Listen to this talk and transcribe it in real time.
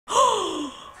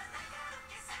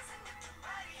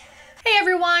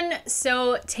everyone!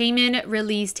 So Taemin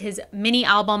released his mini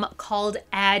album called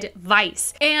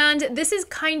Advice. And this is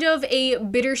kind of a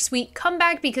bittersweet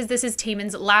comeback because this is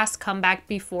Taemin's last comeback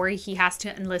before he has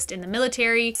to enlist in the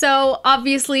military. So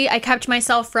obviously I kept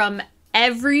myself from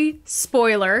every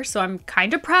spoiler, so I'm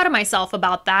kind of proud of myself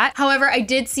about that. However, I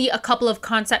did see a couple of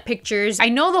concept pictures. I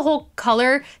know the whole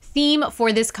color theme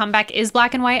for this comeback is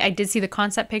black and white. I did see the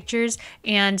concept pictures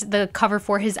and the cover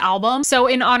for his album. So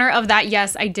in honor of that,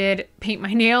 yes, I did paint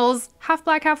my nails half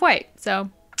black, half white. So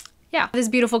yeah, this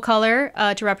beautiful color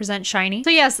to represent SHINee. So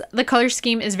yes, the color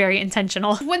scheme is very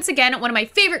intentional. Once again, one of my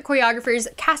favorite choreographers,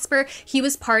 Kasper, he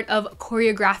was part of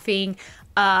choreographing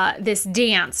this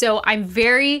dance. So I'm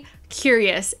very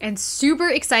curious and super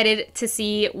excited to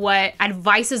see what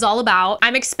Advice is all about.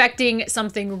 I'm expecting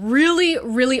something really,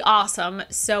 really awesome.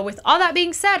 So with all that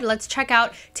being said, let's check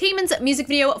out Taemin's music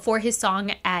video for his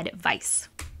song Advice.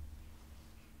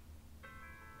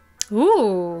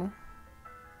 Ooh.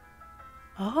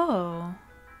 Oh.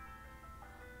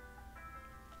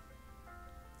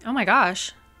 Oh my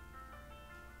gosh.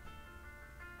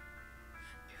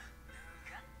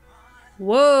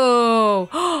 Whoa.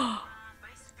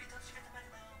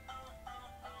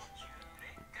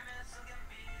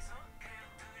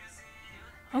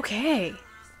 Okay.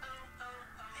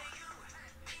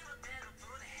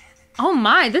 Oh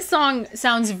my, this song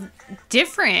sounds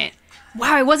different.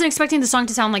 Wow, I wasn't expecting the song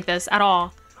to sound like this at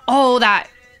all. Oh, I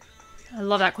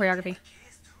love that choreography.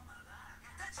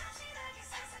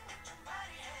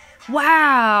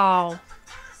 Wow.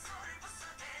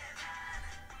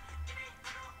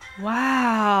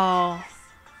 Wow.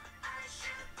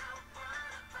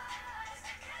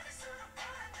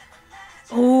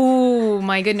 Oh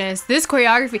my goodness, this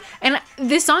choreography. And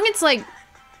this song, it's like,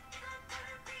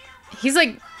 he's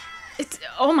like, it's,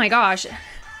 oh my gosh.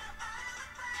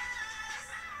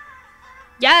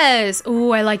 Yes.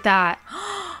 Oh, I like that.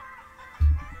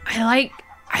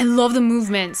 I love the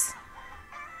movements.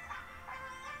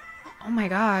 Oh my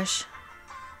gosh.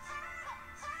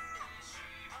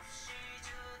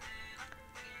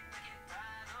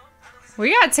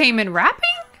 We got Taemin rapping?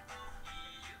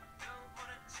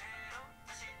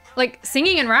 Like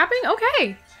singing and rapping?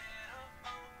 Okay.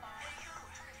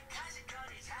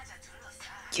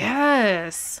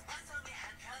 Yes.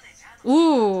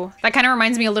 Ooh, that kind of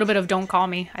reminds me a little bit of Don't Call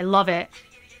Me. I love it.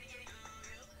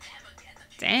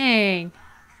 Dang.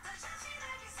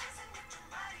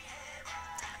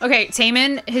 Okay,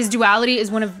 Taemin, his duality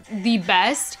is one of the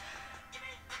best.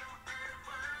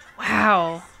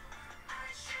 Wow.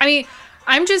 I mean,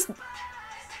 I'm just...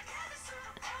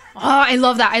 Oh, I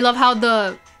love that. I love how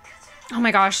the... Oh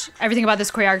my gosh, everything about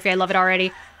this choreography, I love it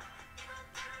already.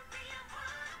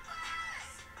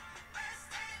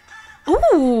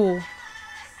 Ooh.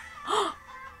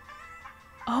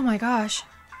 Oh my gosh.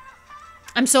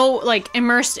 I'm so like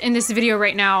immersed in this video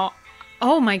right now.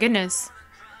 Oh my goodness.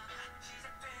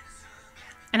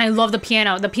 And I love the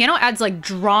piano. The piano adds like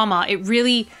drama. It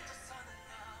really...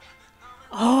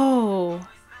 Oh.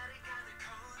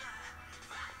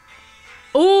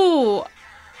 Ooh.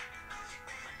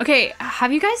 Okay,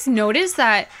 have you guys noticed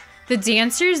that the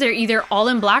dancers, they're either all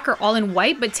in black or all in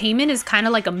white, but Taemin is kind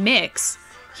of like a mix.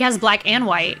 He has black and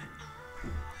white.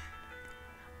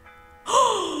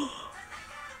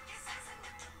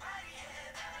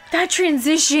 That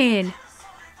transition.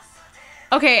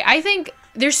 Okay, I think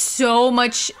there's so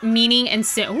much meaning and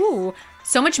so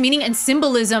much meaning and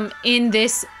symbolism in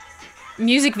this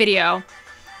music video.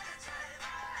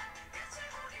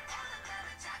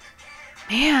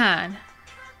 Man.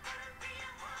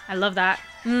 I love that.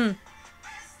 Ooh.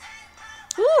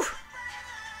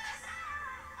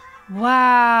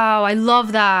 Wow, I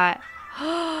love that.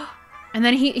 And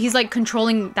then he's like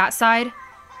controlling that side.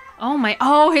 Oh my,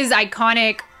 oh, his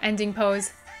iconic ending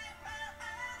pose.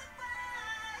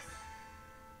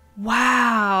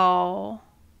 Wow.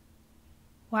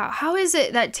 Wow, how is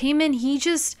it that Taemin, he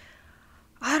just,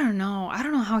 I don't know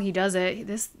how he does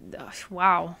it.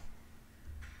 Wow.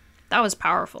 That was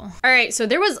powerful. All right, so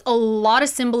there was a lot of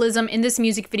symbolism in this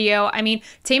music video. I mean,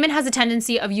 Taemin has a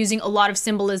tendency of using a lot of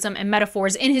symbolism and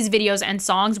metaphors in his videos and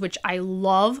songs, which I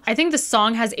love. I think the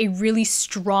song has a really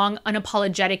strong,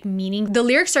 unapologetic meaning. The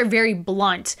lyrics are very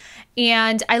blunt,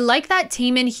 and I like that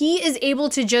Taemin, he is able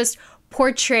to just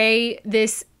portray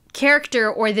this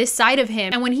character or this side of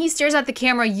him, and when he stares at the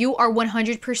camera, you are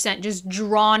 100% just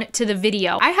drawn to the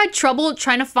video. I had trouble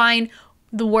trying to find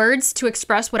the words to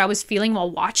express what I was feeling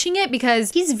while watching it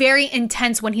because he's very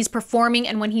intense when he's performing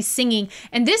and when he's singing.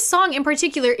 And this song in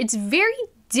particular, it's very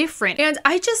different. And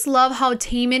I just love how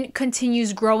Taemin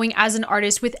continues growing as an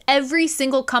artist. With every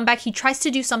single comeback, he tries to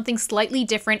do something slightly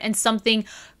different and something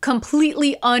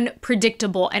completely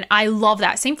unpredictable. And I love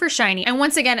that. Same for SHINee. And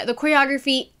once again, the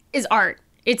choreography is art.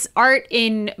 It's art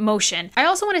in motion. I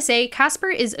also want to say Kasper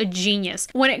is a genius.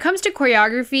 When it comes to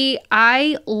choreography,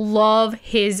 I love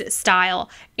his style.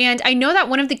 And I know that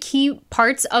one of the key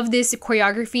parts of this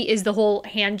choreography is the whole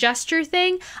hand gesture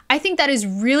thing. I think that is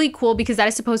really cool because that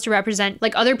is supposed to represent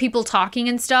like other people talking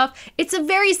and stuff. It's a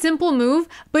very simple move,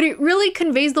 but it really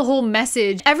conveys the whole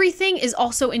message. Everything is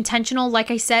also intentional. Like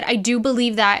I said, I do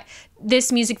believe that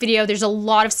this music video, there's a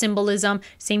lot of symbolism.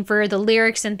 Same for the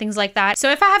lyrics and things like that.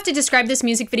 So if I have to describe this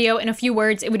music video in a few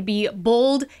words, it would be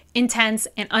bold, intense,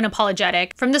 and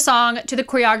unapologetic. From the song to the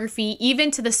choreography, even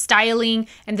to the styling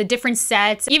and the different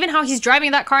sets, even how he's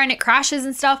driving that car and it crashes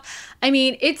and stuff. I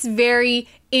mean, it's very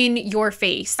in your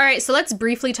face. All right, so let's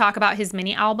briefly talk about his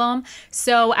mini album.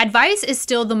 So Advice is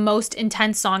still the most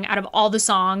intense song out of all the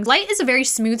songs. Light is a very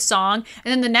smooth song.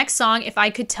 And then the next song, If I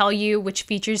Could Tell You, which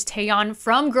features Taeyeon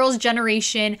from Girls'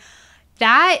 Generation,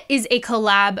 that is a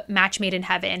collab match made in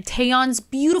heaven. Taeyeon's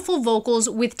beautiful vocals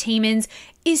with Taemin's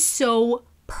is so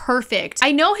perfect.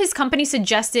 I know his company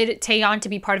suggested Taeyeon to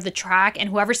be part of the track, and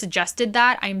whoever suggested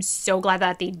that, I'm so glad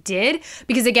that they did,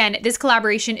 because again, this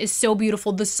collaboration is so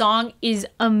beautiful. The song is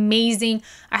amazing.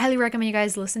 I highly recommend you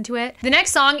guys listen to it. The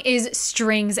next song is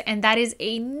Strings, and that is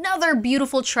another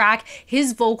beautiful track.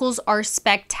 His vocals are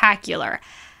spectacular.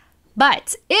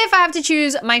 But if I have to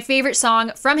choose my favorite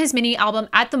song from his mini album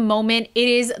at the moment, it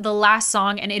is the last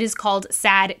song, and it is called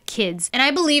Sad Kids. And I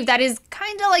believe that is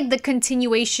kind of like the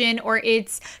continuation, or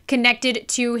it's connected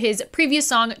to his previous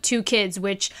song, Two Kids,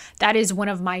 which that is one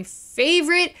of my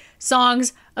favorite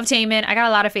songs of Taemin. I got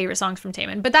a lot of favorite songs from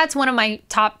Taemin, but that's one of my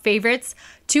top favorites.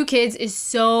 Two Kids is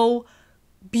so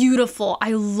beautiful.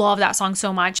 I love that song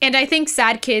so much. And I think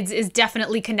Sad Kids is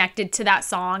definitely connected to that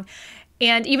song.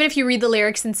 And even if you read the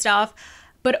lyrics and stuff,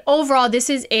 but overall, this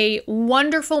is a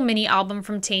wonderful mini album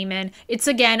from Taemin. It's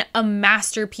again a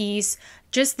masterpiece.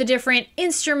 Just the different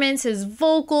instruments, his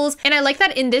vocals. And I like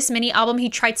that in this mini album, he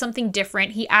tried something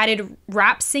different. He added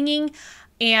rap singing,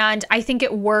 and I think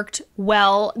it worked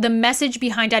well. The message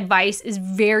behind Advice is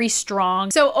very strong.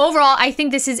 So overall, I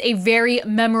think this is a very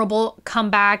memorable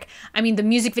comeback. I mean, the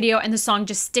music video and the song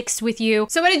just sticks with you.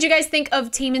 So what did you guys think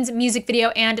of Taemin's music video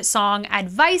and song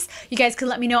Advice? You guys could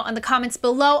let me know in the comments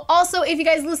below. Also, if you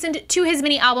guys listened to his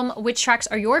mini album, which tracks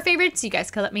are your favorites? You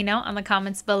guys could let me know in the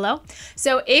comments below.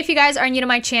 So if you guys are new to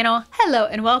my channel, hello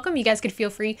and welcome. You guys could feel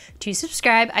free to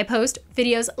subscribe. I post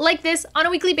videos like this on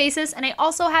a weekly basis, and I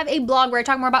also have a blog where I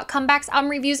talk more about comebacks, album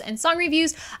reviews, and song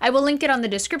reviews. I will link it on the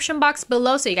description box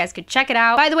below so you guys could check it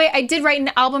out. By the way, I did write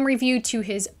an album review to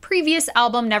his previous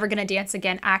album, Never Gonna Dance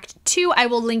Again Act 2. I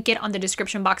will link it on the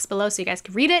description box below so you guys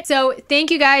can read it. So thank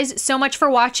you guys so much for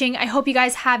watching. I hope you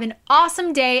guys have an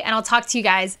awesome day, and I'll talk to you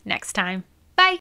guys next time.